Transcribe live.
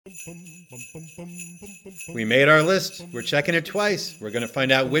We made our list. We're checking it twice. We're going to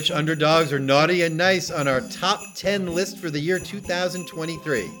find out which underdogs are naughty and nice on our top 10 list for the year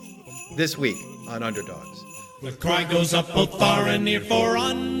 2023. This week on Underdogs. The cry goes up both far and near for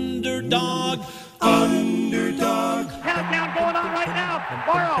underdog. Underdog. Countdown going on right now.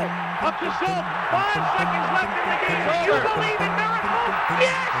 Morrow up to Schultz. 5 seconds left in the game. You believe in miracles?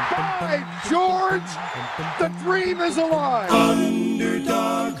 Yes! By George, the dream is alive.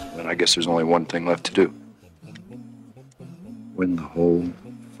 Underdog. Then I guess there's only one thing left to do. Win the whole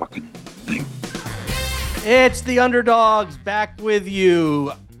fucking thing. It's the Underdogs back with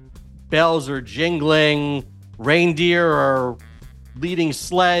you. Bells are jingling. Reindeer are leading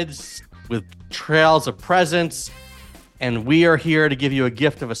sleds with trails of presents. And we are here to give you a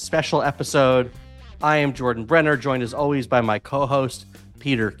gift of a special episode. I am Jordan Brenner, joined as always by my co-host,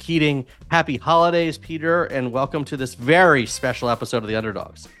 Peter Keating. Happy holidays, Peter, and welcome to this very special episode of the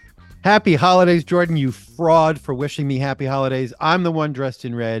Underdogs. Happy holidays, Jordan, you fraud for wishing me happy holidays. I'm the one dressed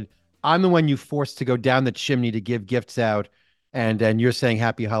in red. I'm the one you forced to go down the chimney to give gifts out. And you're saying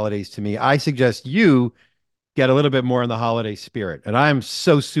happy holidays to me. I suggest you get a little bit more in the holiday spirit. And I'm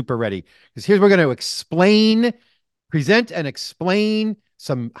so super ready because we're going to present and explain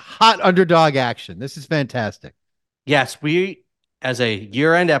some hot underdog action. This is fantastic. Yes, we, as a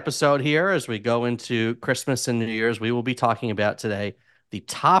year-end episode here, as we go into Christmas and New Year's, we will be talking about today the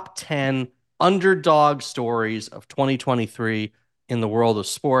top 10 underdog stories of 2023 in the world of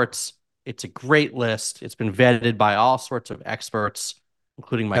sports. It's a great list. It's been vetted by all sorts of experts,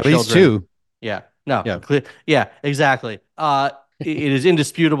 including my children. At least two. Yeah. No. Yeah, exactly. It is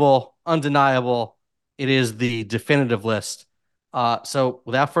indisputable, undeniable. It is the definitive list. So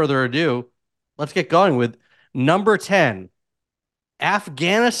without further ado, let's get going with number 10.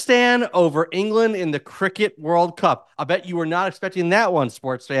 Afghanistan over England in the Cricket World Cup. I bet you were not expecting that one,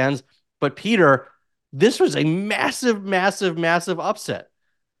 sports fans. But Peter, this was a massive, massive, massive upset.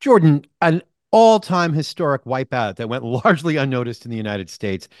 Jordan, an all-time historic wipeout that went largely unnoticed in the United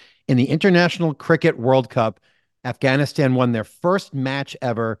States. In the International Cricket World Cup, Afghanistan won their first match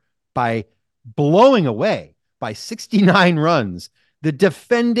ever by blowing away by 69 runs the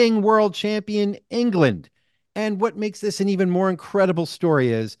defending world champion England. And what makes this an even more incredible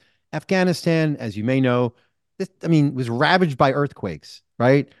story is Afghanistan, as you may know, was ravaged by earthquakes,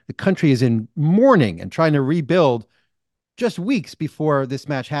 right? The country is in mourning and trying to rebuild just weeks before this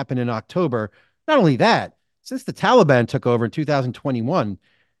match happened in October. Not only that, since the Taliban took over in 2021,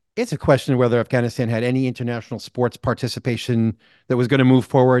 it's a question of whether Afghanistan had any international sports participation that was going to move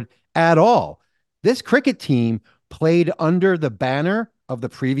forward at all. This cricket team played under the banner of the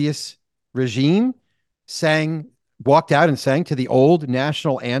previous regime, walked out and sang to the old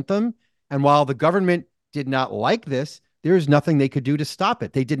national anthem. And while the government did not like this, there is nothing they could do to stop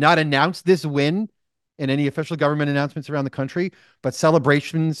it. They did not announce this win in any official government announcements around the country, but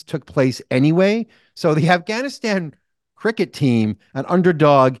celebrations took place anyway. So the Afghanistan cricket team, an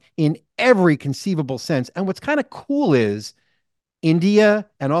underdog in every conceivable sense. And what's kind of cool is India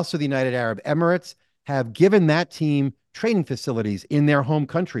and also the United Arab Emirates have given that team training facilities in their home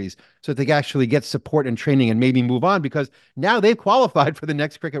countries so that they can actually get support and training and maybe move on because now they've qualified for the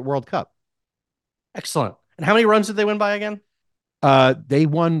next Cricket World Cup. Excellent. And how many runs did they win by again? They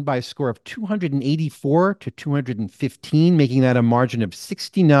won by a score of 284 to 215, making that a margin of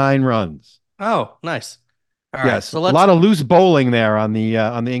 69 runs. Oh, nice. All yes, right, so a lot of loose bowling there on the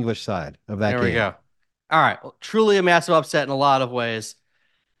English side of that game. There we go. All right, well, truly a massive upset in a lot of ways.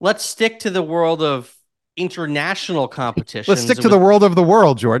 Let's stick to the world of international competitions. Let's stick to the world of the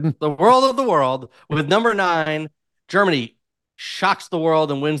world, Jordan. The world of the world with number 9, Germany shocks the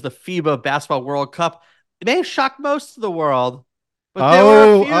world and wins the FIBA Basketball World Cup. It may have shocked most of the world, but there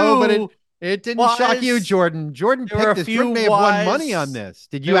were a few but it didn't shock you, Jordan. Jordan picked this. Jordan may have won money on this.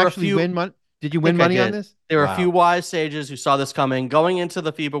 Did you actually win money? Did you win money on this? There were a few wise sages who saw this coming. Going into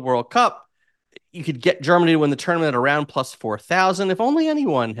the FIBA World Cup, you could get Germany to win the tournament at around plus 4,000. If only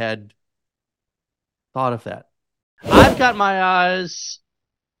anyone had thought of that. I've got my eyes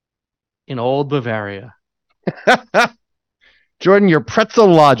in old Bavaria. Jordan, your pretzel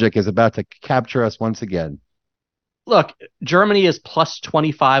logic is about to capture us once again. Look, Germany is plus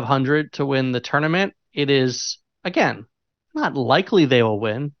 2,500 to win the tournament. It is, again, not likely they will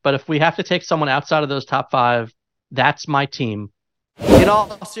win, but if we have to take someone outside of those top 5, that's my team. In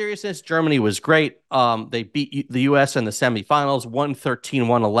all seriousness, Germany was great. They beat the U.S. in the semifinals,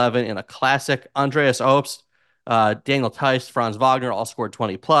 113-111 in a classic. Andreas Obst, Daniel Theis, Franz Wagner all scored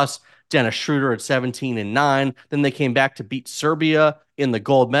 20+. Dennis Schroeder at 17 and 9. Then they came back to beat Serbia in the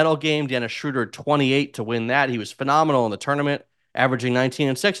gold medal game. Dennis Schroeder 28 to win that. He was phenomenal in the tournament. averaging 19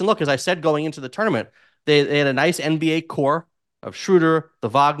 and 6. And look, as I said, going into the tournament, they had a nice NBA core of Schroeder, the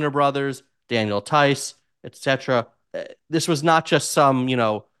Wagner brothers, Daniel Tice, etc. This was not just some,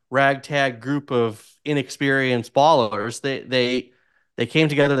 ragtag group of inexperienced ballers. They came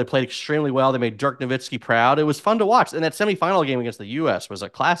together. They played extremely well. They made Dirk Nowitzki proud. It was fun to watch. And that semifinal game against the U.S. was a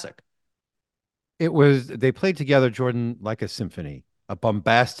classic. They played together, Jordan, like a symphony, a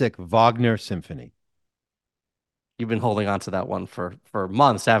bombastic Wagner symphony. You've been holding on to that one for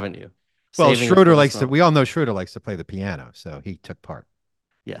months, haven't you? Well, Saving it for Schroeder this likes to, moment. we all know Schroeder likes to play the piano, so he took part.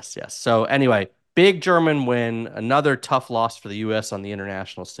 Yes, yes. So anyway, big German win. Another tough loss for the U.S. on the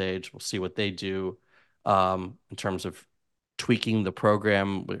international stage. We'll see what they do in terms of tweaking the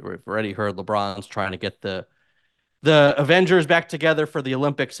program. We've already heard LeBron's trying to get the Avengers back together for the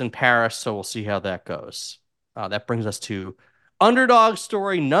Olympics in Paris, so we'll see how that goes. That brings us to underdog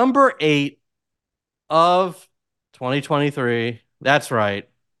story number 8 of 2023. That's right.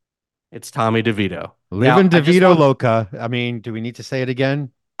 It's Tommy DeVito. Now, Living Loca. I mean, do we need to say it again?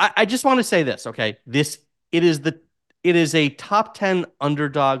 I just want to say this, okay? It is a top 10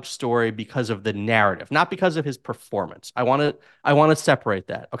 underdog story because of the narrative, not because of his performance. I want to separate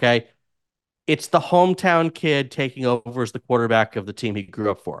that, okay? It's the hometown kid taking over as the quarterback of the team he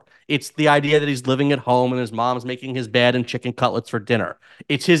grew up for. It's the idea that he's living at home and his mom's making his bed and chicken cutlets for dinner.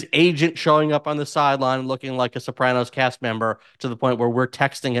 It's his agent showing up on the sideline looking like a Sopranos cast member to the point where we're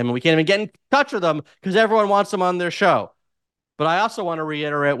texting him and we can't even get in touch with him because everyone wants him on their show. But I also want to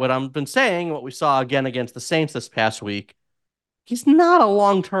reiterate what I've been saying, what we saw again against the Saints this past week. He's not a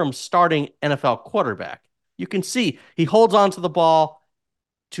long-term starting NFL quarterback. You can see he holds on to the ball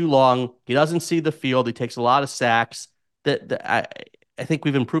too long. He doesn't see the field. He takes a lot of sacks. I think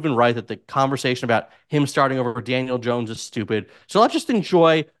we've been proven right that the conversation about him starting over Daniel Jones is stupid. So let's just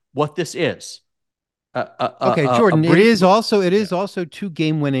enjoy what this is. Okay, A Jordan, brief. it Yeah. is also 2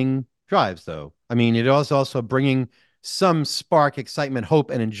 game-winning drives, though. I mean, it is also bringing some spark, excitement, hope,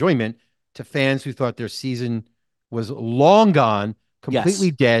 and enjoyment to fans who thought their season was long gone, completely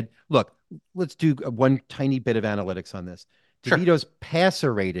Yes. dead. Look, let's do one tiny bit of analytics on this. Sure. DeVito's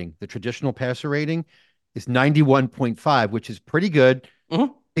passer rating, the traditional passer rating, is 91.5, which is pretty good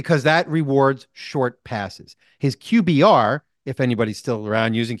Mhm. because that rewards short passes. His QBR, if anybody's still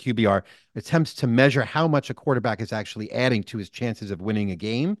around using QBR, attempts to measure how much a quarterback is actually adding to his chances of winning a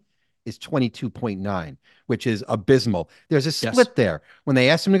game, is 22.9, which is abysmal. There's a Yes. split there. When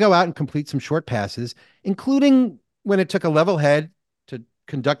they asked him to go out and complete some short passes, including when it took a level head to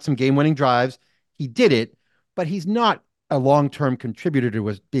conduct some game-winning drives, he did it, but he's not a long-term contributor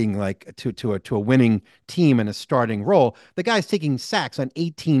to being like to a winning team in a starting role. The guy's taking sacks on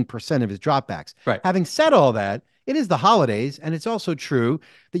 18% of his dropbacks. Right. Having said all that, it is the holidays, and it's also true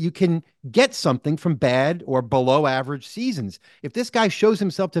that you can get something from bad or below average seasons. If this guy shows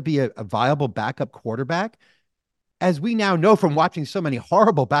himself to be a viable backup quarterback, as we now know from watching so many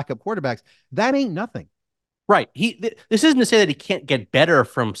horrible backup quarterbacks, that ain't nothing. Right. This isn't to say that he can't get better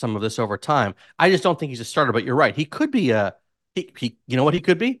from some of this over time. I just don't think he's a starter, but you're right. He could be you know what he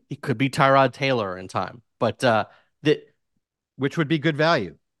could be? He could be Tyrod Taylor in time. But the Which would be good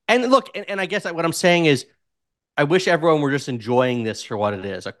value. and look, and I guess what I'm saying is I wish everyone were just enjoying this for what it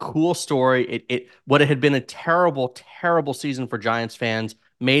is. A cool story. What it had been a terrible, terrible season for Giants fans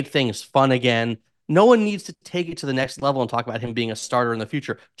made things fun again. No one needs to take it to the next level and talk about him being a starter in the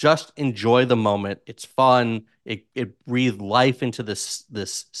future. Just enjoy the moment. It's fun. It breathed life into this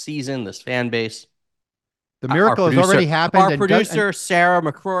season, this fan base. The Our miracle has already producer, happened. our And, does, and producer Sarah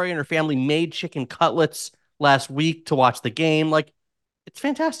McCrory and her family made chicken cutlets last week to watch the game. Like, it's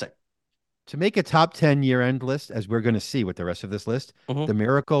fantastic. to make a top 10 year end list, as we're going to see with the rest of this list, Mhm. the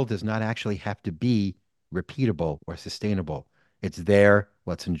miracle does not actually have to be repeatable or sustainable. It's there.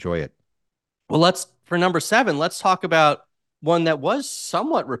 Let's enjoy it. Well, for number 7, let's talk about one that was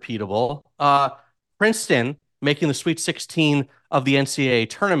somewhat repeatable. Princeton making the Sweet 16 of the NCAA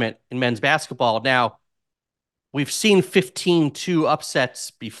tournament in men's basketball. Now, we've seen 15-2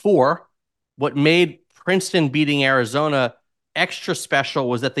 upsets before. What made Princeton beating Arizona extra special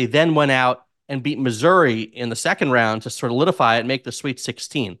was that they then went out and beat Missouri in the second round to solidify it and make the Sweet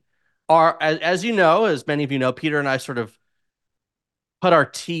 16. As you know, as many of you know, Peter and I sort of put our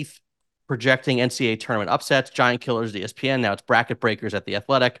teeth projecting NCAA tournament upsets, Giant Killers, the ESPN. Now it's Bracket Breakers at the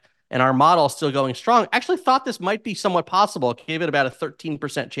Athletic. And our model is still going strong. Actually thought this might be somewhat possible. Gave it about a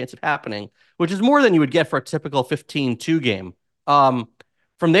 13% chance of happening, which is more than you would get for a typical 15-2 game.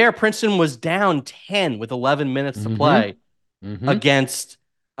 From there, Princeton was down 10 with 11 minutes to Mm-hmm. play Mm-hmm.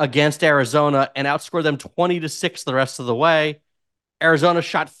 against Arizona and outscored them 20-6 the rest of the way. Arizona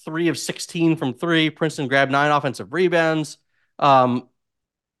shot 3 of 16 from 3. Princeton grabbed 9 offensive rebounds. Um,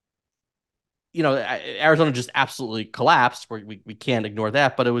 Arizona just absolutely collapsed. We can't ignore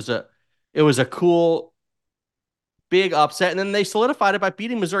that, but it was a cool big upset, and then they solidified it by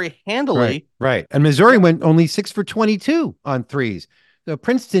beating Missouri Right, handily. right. And Missouri went only 6 for 22 on threes. So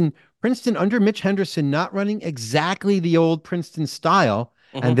Princeton under Mitch Henderson not running exactly the old Princeton style,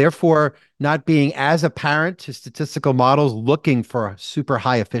 and Mhm. therefore not being as apparent to statistical models looking for super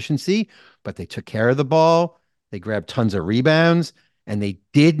high efficiency, but they took care of the ball. They grabbed tons of rebounds, and they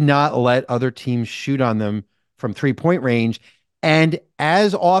did not let other teams shoot on them from 3-point range. And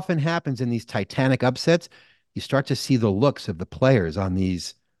as often happens in these titanic upsets, you start to see the looks of the players on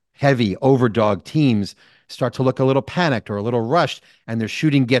these heavy overdog teams start to look a little panicked or a little rushed, and their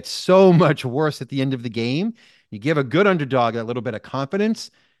shooting gets so much worse at the end of the game. You give a good underdog a little bit of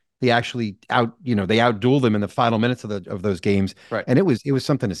confidence. They actually they outduel them in the final minutes of those games, Right. and it was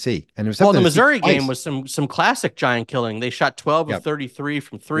something to see, and it was Well, the something to see Missouri game twice. was some classic giant killing. They shot 12 of Yep, 33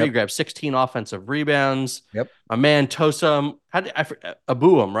 from three, yep, grabbed 16 offensive rebounds. yep, My man Tosum had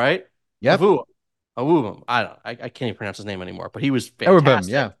Abuum, right? yep. Abuum. Abuum. I can't even pronounce his name anymore, but he was Everbum,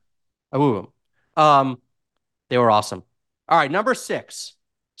 yeah. fantastic. Abuum. Um, they were awesome. All right, number six,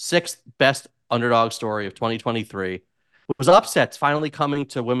 sixth best underdog story of 2023 was upsets finally coming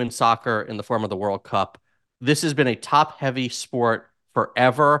to women's soccer in the form of the World Cup. This has been a top-heavy sport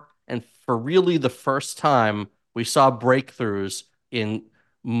forever, and for really the first time, we saw breakthroughs in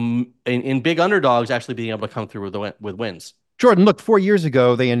big underdogs actually being able to come through with wins. Jordan, look, 4 years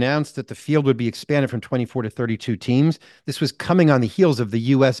ago, they announced that the field would be expanded from 24 to 32 teams. This was coming on the heels of the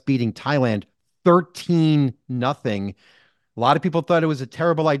U.S. beating Thailand 13-0. A lot of people thought it was a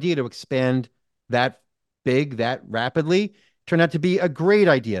terrible idea to expand that big, that rapidly. Turned out to be a great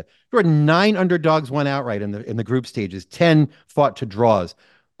idea. Jordan, 9 underdogs went outright in the group stages. 10 fought to draws.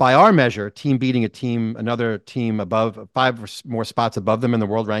 By our measure, team beating a team, another team above 5 more spots above them in the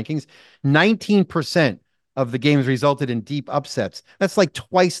world rankings. 19% of the games resulted in deep upsets. That's like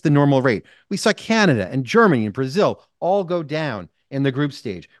twice the normal rate. We saw Canada and Germany and Brazil all go down in the group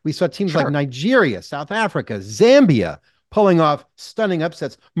stage. We saw teams like Sure. Nigeria, South Africa, Zambia pulling off stunning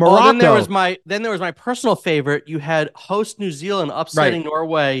upsets. Oh, then there was Morocco, my personal favorite. You had host New Zealand right. upsetting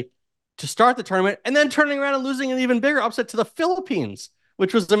Norway to start the tournament, and then turning around and losing an even bigger upset to the Philippines,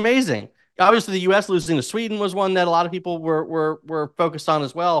 which was amazing. Obviously, the U.S. losing to Sweden was one that a lot of people were focused on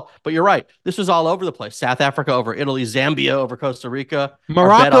as well. But you're right; this was all over the place. South Africa over Italy, Zambia over Costa Rica. Our bet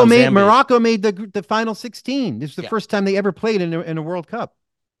Morocco on made Zambia. Morocco made the final 16. This is the Yeah, first time they ever played in a World Cup.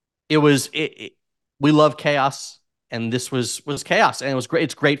 it was. We love chaos, and this was chaos, and it was great.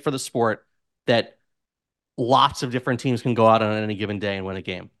 It's great for the sport that lots of different teams can go out on any given day and win a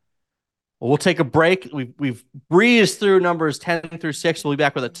game. Well, we'll take a break. We've breezed through numbers 10 through 6. We'll be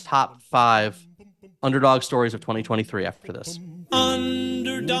back with a top 5 underdog stories of 2023 after this.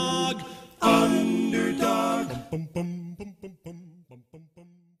 Underdog, underdog.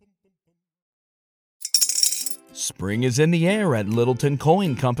 Spring is in the air at Littleton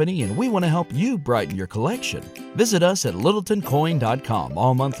Coin Company, and we want to help you brighten your collection. Visit us at littletoncoin.com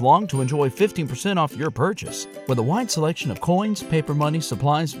all month long to enjoy 15% off your purchase. With a wide selection of coins, paper money,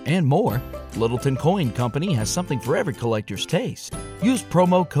 supplies, and more, Littleton Coin Company has something for every collector's taste. Use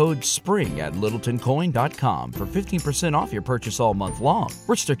promo code SPRING at littletoncoin.com for 15% off your purchase all month long.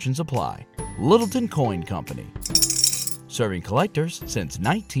 Restrictions apply. Littleton Coin Company. Serving collectors since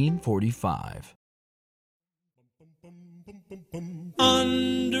 1945.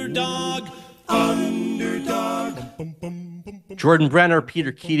 Underdog, underdog. Jordan Brenner,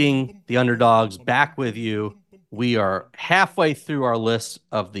 Peter Keating, the Underdogs, back with you. We are halfway through our list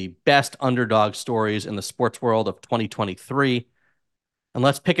of the best underdog stories in the sports world of 2023. And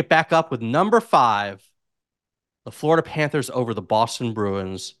let's pick it back up with number 5, the Florida Panthers over the Boston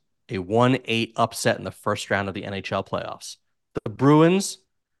Bruins, a 1-8 upset in the first round of the NHL playoffs. The Bruins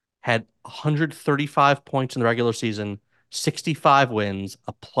had 135 points in the regular season, 65 wins,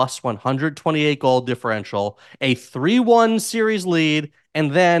 a plus 128 goal differential, a 3-1 series lead,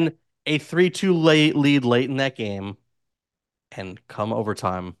 and then a 3-2 lead late in that game. And come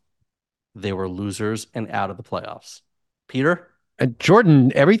overtime, they were losers and out of the playoffs. Peter?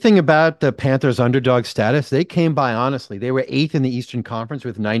 Jordan, everything about the Panthers' underdog status, they came by honestly. They were 8th in the Eastern Conference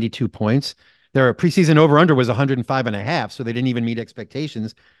with 92 points. Their preseason over-under was 105.5, so they didn't even meet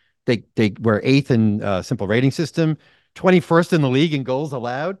expectations. They were 8th in simple rating system, 21st in the league in goals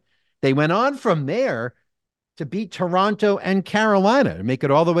allowed. They went on from there to beat Toronto and Carolina to make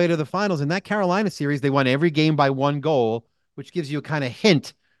it all the way to the finals. In that Carolina series, they won every game by 1 goal, which gives you a kind of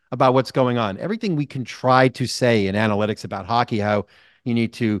hint about what's going on. Everything we can try to say in analytics about hockey, how you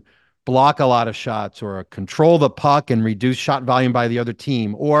need to block a lot of shots or control the puck and reduce shot volume by the other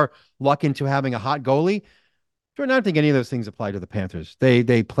team or luck into having a hot goalie. Jordan, I don't think any of those things apply to the Panthers.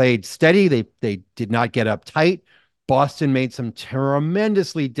 They played steady. They did not get uptight. Boston made some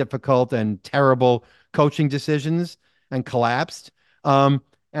tremendously difficult and terrible coaching decisions and collapsed. And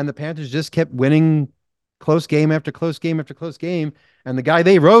the Panthers just kept winning close game after close game after close game. And the guy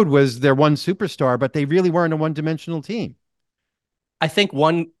they rode was their one superstar, but they really weren't a one-dimensional team. I think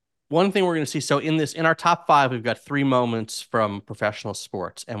one thing we're going to see. So in our top five, we've got three moments from professional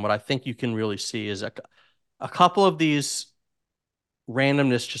sports, and what I think you can really see is a couple of these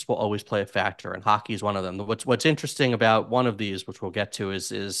randomness just will always play a factor, and hockey is one of them. What's interesting about one of these, which we'll get to,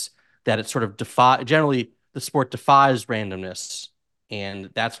 is that it sort of generally the sport defies randomness, and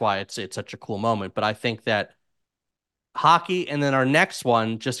that's why it's such a cool moment. But I think that hockey and then our next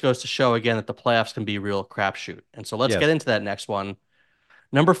one just goes to show again that the playoffs can be a real crapshoot. And so let's get Yes. into that next one.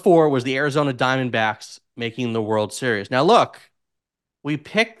 Number 4 was the Arizona Diamondbacks making the World Series. Now, look, we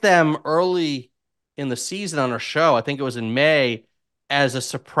picked them early in the season on our show. I think it was in May as a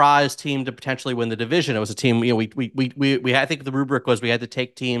surprise team to potentially win the division. It was a team, we I think the rubric was we had to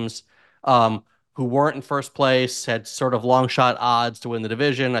take teams who weren't in first place, had sort of long shot odds to win the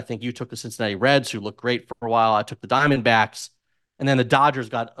division. I think you took the Cincinnati Reds, who looked great for a while. I took the Diamondbacks. And then the Dodgers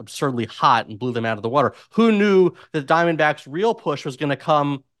got absurdly hot and blew them out of the water. Who knew that the Diamondbacks' real push was going to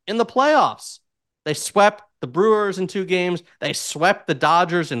come in the playoffs? They swept the Brewers in 2 games. They swept the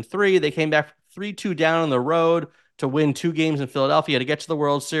Dodgers in 3. They came back 3-2 down on the road to win 2 games in Philadelphia to get to the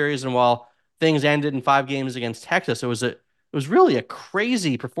World Series. And while things ended in 5 games against Texas, it was really a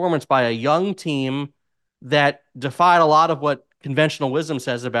crazy performance by a young team that defied a lot of what conventional wisdom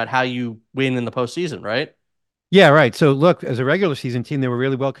says about how you win in the postseason, right? Yeah, right. So look, as a regular season team, they were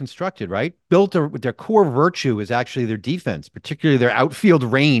really well constructed, right? With their core virtue is actually their defense, particularly their outfield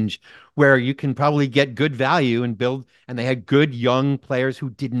range, where you can probably get good value and build. And they had good young players who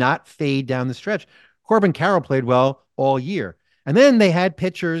did not fade down the stretch. Corbin Carroll played well all year. And then they had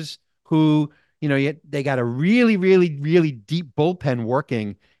pitchers who, they got a really, really, really deep bullpen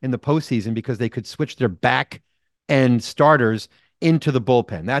working in the postseason because they could switch their back end starters into the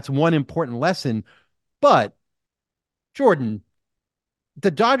bullpen. That's one important lesson. But Jordan,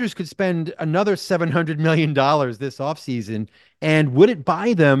 the Dodgers could spend another $700 million this offseason. And would it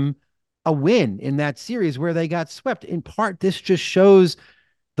buy them a win in that series where they got swept? In part, this just shows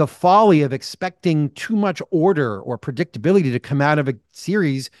the folly of expecting too much order or predictability to come out of a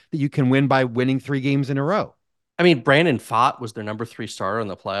series that you can win by winning 3 games in a row. I mean, Brandon Pfaadt was their number 3 starter in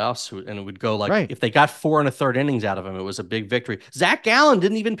the playoffs, and it would go like Right. if they got 4 and a third innings out of him, it was a big victory. Zach Gallen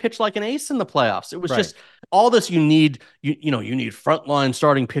didn't even pitch like an ace in the playoffs. It was Right. just all this you need frontline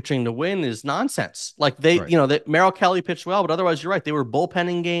starting pitching to win is nonsense. Like Right. that Merrill Kelly pitched well, but otherwise you're right. They were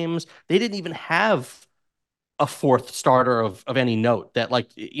bullpenning games. They didn't even have a 4th starter of any note that when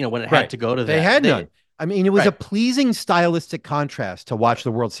it had to go to They that. had none. I mean, it was a Right. pleasing stylistic contrast to watch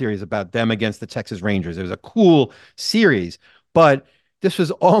the World Series about them against the Texas Rangers. It was a cool series, but this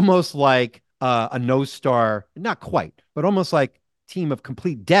was almost like a no star, not quite, but almost like team of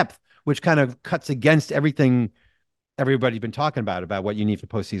complete depth, which kind of cuts against everything everybody's been talking about what you need for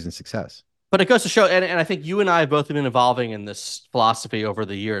postseason success. But it goes to show, and I think you and I have both been evolving in this philosophy over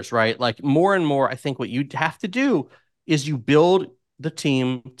the years, right? Like more and more, I think what you have to do is you build the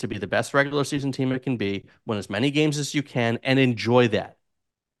team to be the best regular season team it can be, win as many games as you can, and enjoy that.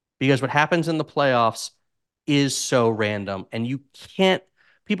 Because what happens in the playoffs is so random, and you can't.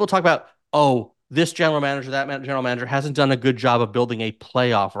 People talk about, oh, this general manager, that general manager hasn't done a good job of building a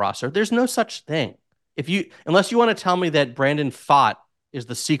playoff roster. There's no such thing. Unless you want to tell me that Brandon Pfaadt is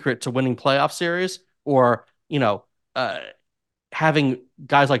the secret to winning playoff series, or uh, having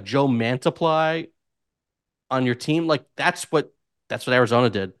guys like Joe Mantiply on your team, like that's what Arizona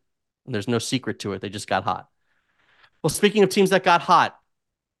did. And there's no secret to it. They just got hot. Well, speaking of teams that got hot,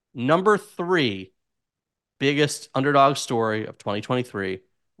 number 3 biggest underdog story of 2023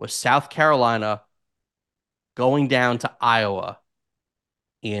 was South Carolina going down to Iowa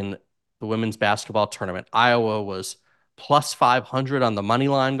in the women's basketball tournament. Iowa was plus 500 on the money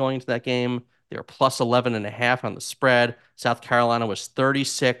line going into that game. They were plus 11 and a half on the spread. South Carolina was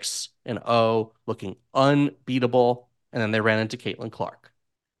 36-0, looking unbeatable. And then they ran into Caitlin Clark.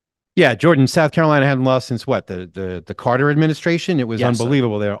 Yeah, Jordan, South Carolina hadn't lost since what? The Carter administration. It was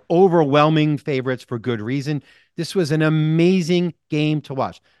unbelievable. They're overwhelming favorites for good reason. This was an amazing game to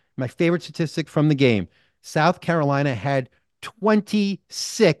watch. My favorite statistic from the game, South Carolina had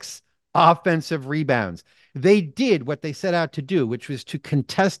 26 offensive rebounds. They did what they set out to do, which was to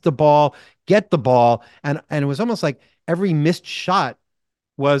contest the ball, get the ball, and it was almost like every missed shot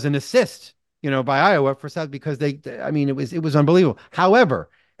was an assist, by Iowa for South because I mean, it was unbelievable. However,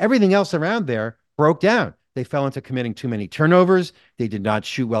 everything else around there broke down. They fell into committing too many turnovers. They did not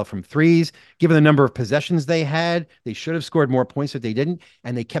shoot well from threes. Given the number of possessions they had, they should have scored more points if they didn't.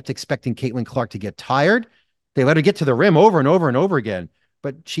 And they kept expecting Caitlin Clark to get tired. They let her get to the rim over and over and over again,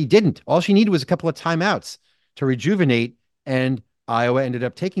 but she didn't. All she needed was a couple of timeouts to rejuvenate, and Iowa ended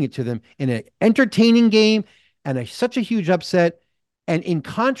up taking it to them in an entertaining game and such a huge upset. And in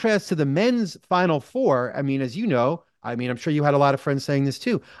contrast to the men's Final Four, I mean, as you know, I mean, I'm sure you had a lot of friends saying this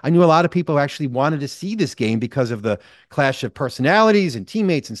too. I knew a lot of people who actually wanted to see this game because of the clash of personalities and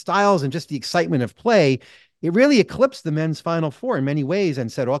teammates and styles and just the excitement of play. It really eclipsed the men's Final Four in many ways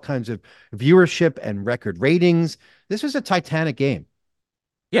and set all kinds of viewership and record ratings. This was a titanic game.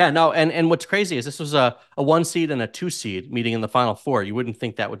 Yeah, no, and what's crazy is this was a 1 seed and a 2 seed meeting in the Final Four. You wouldn't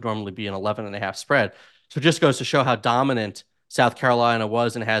think that would normally be an 11.5 spread. So it just goes to show how dominant South Carolina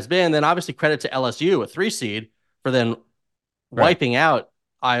was and has been. Then obviously credit to LSU, a 3 seed, for then Right. wiping out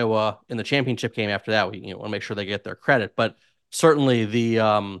Iowa in the championship game after that. We want to make sure they get their credit. But certainly the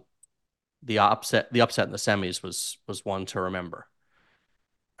upset in the semis was one to remember.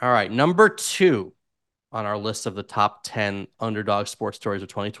 All right, number 2 on our list of the top 10 underdog sports stories of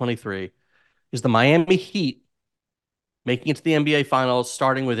 2023 is the Miami Heat making it to the NBA Finals,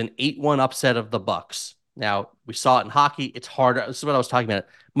 starting with an 8-1 upset of the Bucks. Now, we saw it in hockey. It's harder. This is what I was talking about.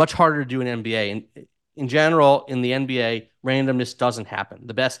 Much harder to do in NBA. And in general, in the NBA, randomness doesn't happen.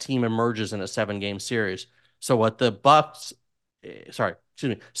 The best team emerges in a 7-game series. So what the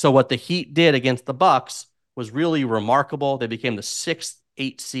So what the Heat did against the Bucks was really remarkable. They became the 6th,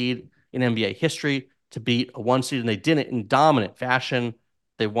 8th seed in NBA history to beat a 1 seed, and they did it in dominant fashion.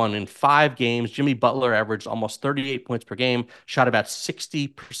 They won in 5 games. Jimmy Butler averaged almost 38 points per game, shot about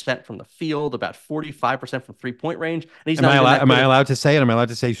 60% from the field, about 45% from three-point range. And he's Am not I even allowed? that Am good I allowed to say it? Am I allowed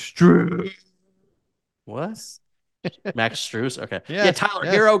to say Stru? What? Max Strus? Okay. Yeah, Yes, Tyler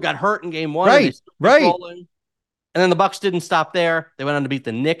yes. Hero got hurt in game 1, and they Right, still kept right. rolling. And then the Bucks didn't stop there. They went on to beat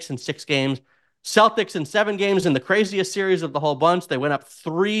the Knicks in 6 games, Celtics in 7 games in the craziest series of the whole bunch. They went up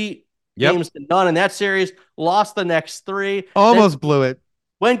 3 Yep. games to none in that series, lost the next 3, then Almost blew it.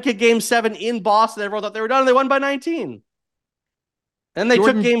 went to game 7 in Boston. Everyone thought they were done, and they won by 19. Then they took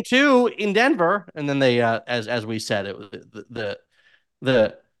Jordan. game 2 in Denver, and then they, as we said, it was the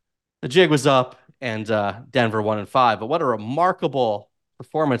the jig was up, and Denver won in 5. But what a remarkable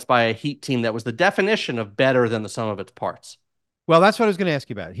performance by a Heat team that was the definition of better than the sum of its parts. Well, that's what I was going to ask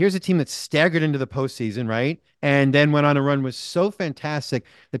you about. Here's a team that staggered into the postseason, right? And then went on a run was so fantastic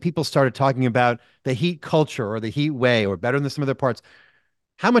that people started talking about the Heat culture or the Heat way or better than some of their parts.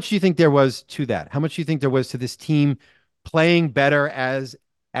 How much do you think there was to that? How much do you think there was to this team playing better as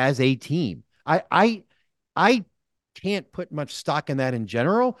a team? I can't put much stock in that in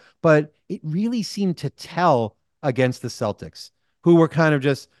general, but it really seemed to tell against the Celtics, who were kind of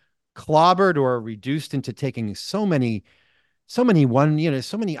just clobbered or reduced into taking so many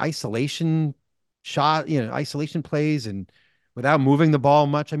isolation plays and without moving the ball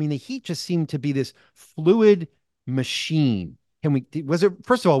much. I mean, the Heat just seemed to be this fluid machine.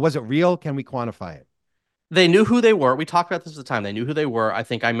 First of all, was it real? Can we quantify it? They knew who they were. We talked about this at the time. They knew who they were. I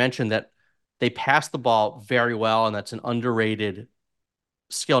think I mentioned that they passed the ball very well, and that's an underrated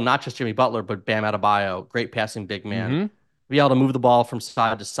skill, not just Jimmy Butler, but Bam Adebayo, great passing big man. Mm-hmm. Be able to move the ball from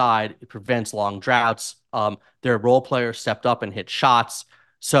side to side. It prevents long droughts. Their role players stepped up and hit shots.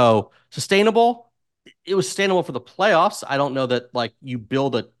 So sustainable. It was sustainable for the playoffs. I don't know that like you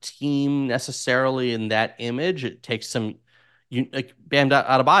build a team necessarily in that image. It takes some. Like Bam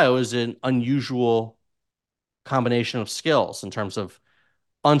Adebayo is an unusual combination of skills in terms of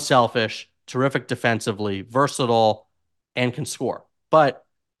unselfish, terrific defensively, versatile, and can score. But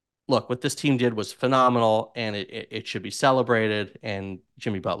look, what this team did was phenomenal, and it should be celebrated. And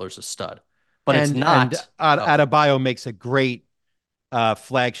Jimmy Butler's a stud, but it's And not. Oh, Adebayo makes a great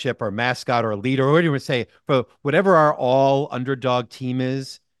flagship or mascot or leader, or what do you want to say? For whatever our all underdog team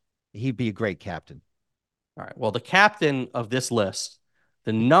is, he'd be a great captain. all right. Well, the captain of this list,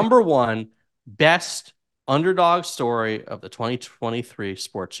 the number one best underdog story of the 2023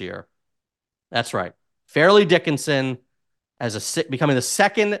 sports year. That's right. Fairleigh Dickinson becoming the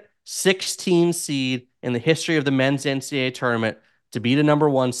second 16 seed in the history of the men's NCAA tournament to beat a number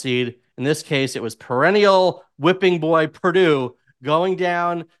 1 seed. In this case, it was perennial whipping boy Purdue going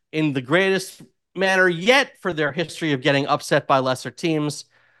down in the greatest manner yet for their history of getting upset by lesser teams.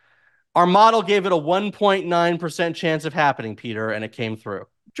 Our model gave it a 1.9% chance of happening, Peter, and it came through.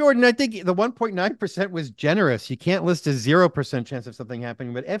 Jordan, I think the 1.9% was generous. You can't list a 0% chance of something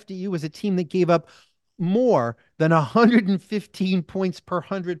happening, but FDU was a team that gave up more than 115 points per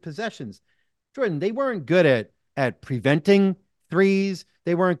 100 possessions. Jordan, they weren't good at preventing threes.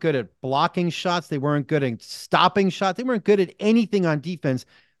 They weren't good at blocking shots. They weren't good at stopping shots. They weren't good at anything on defense.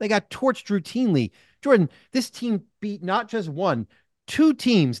 They got torched routinely. Jordan, this team beat not just one, two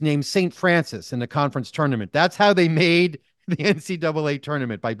teams named St. Francis in the conference tournament. That's how they made the NCAA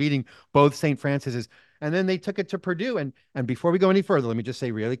tournament, by beating both St. Francis's. And then they took it to Purdue. And before we go any further, let me just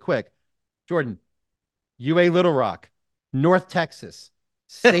say really quick, Jordan, UA Little Rock, North Texas,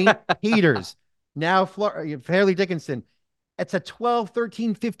 St. Peter's, now Fairleigh Dickinson. It's a 12,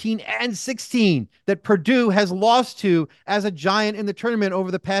 13, 15, and 16 that Purdue has lost to as a giant in the tournament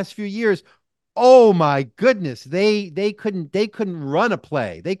over the past few years. Oh my goodness, they couldn't run a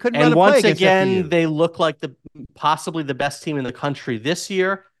play. They couldn't run And a play once against again, FDU. they look like possibly the best team in the country this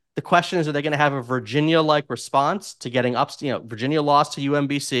year. The question is, are they going to have a Virginia-like response to getting up? Virginia lost to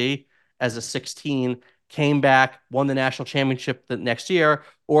UMBC as a 16, came back, won the national championship the next year,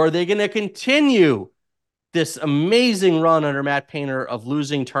 or are they going to continue this amazing run under Matt Painter of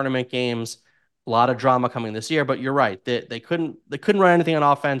losing tournament games? A lot of drama coming this year, but you're right. They couldn't run anything on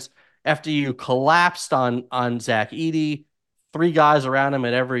offense. FDU collapsed on Zach Edey. Three guys around him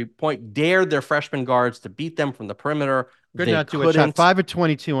at every point, dared their freshman guards to beat them from the perimeter. Could They not do a shot. couldn't. 5 of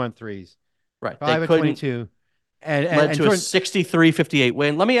 22 on threes. Right. 5 They of couldn't. 22. And Led to Jordan, a 63-58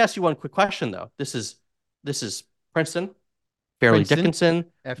 win. Let me ask you one quick question, though. This is Princeton, Fairleigh Dickinson,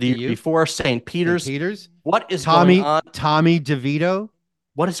 the year FDU, before St. Peter's. St. Peter's. What is going on? Tommy DeVito.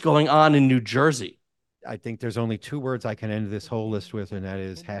 What is going on in New Jersey? I think there's only two words I can end this whole list with, and that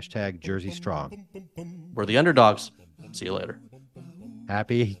is hashtag Jersey Strong. We're the Underdogs. See you later.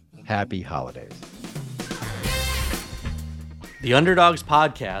 Happy holidays. The Underdogs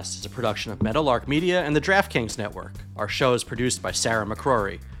podcast is a production of Meadowlark Media and the DraftKings Network. Our show is produced by Sarah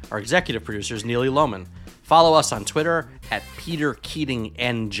McCrory. Our executive producer is Neely Lohman. Follow us on Twitter at Peter Keating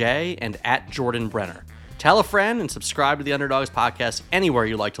NJ and at Jordan Brenner. Tell a friend and subscribe to the Underdogs podcast anywhere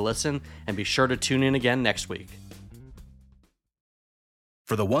you like to listen, and be sure to tune in again next week.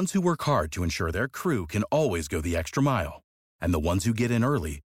 For the ones who work hard to ensure their crew can always go the extra mile, and the ones who get in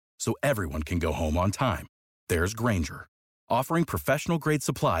early so everyone can go home on time, there's Grainger, offering professional-grade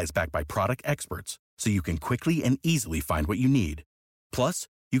supplies backed by product experts so you can quickly and easily find what you need. Plus,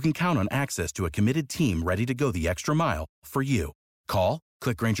 you can count on access to a committed team ready to go the extra mile for you. Call,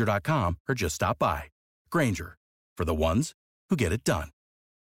 click Grainger.com, or just stop by. Grainger, for the ones who get it done.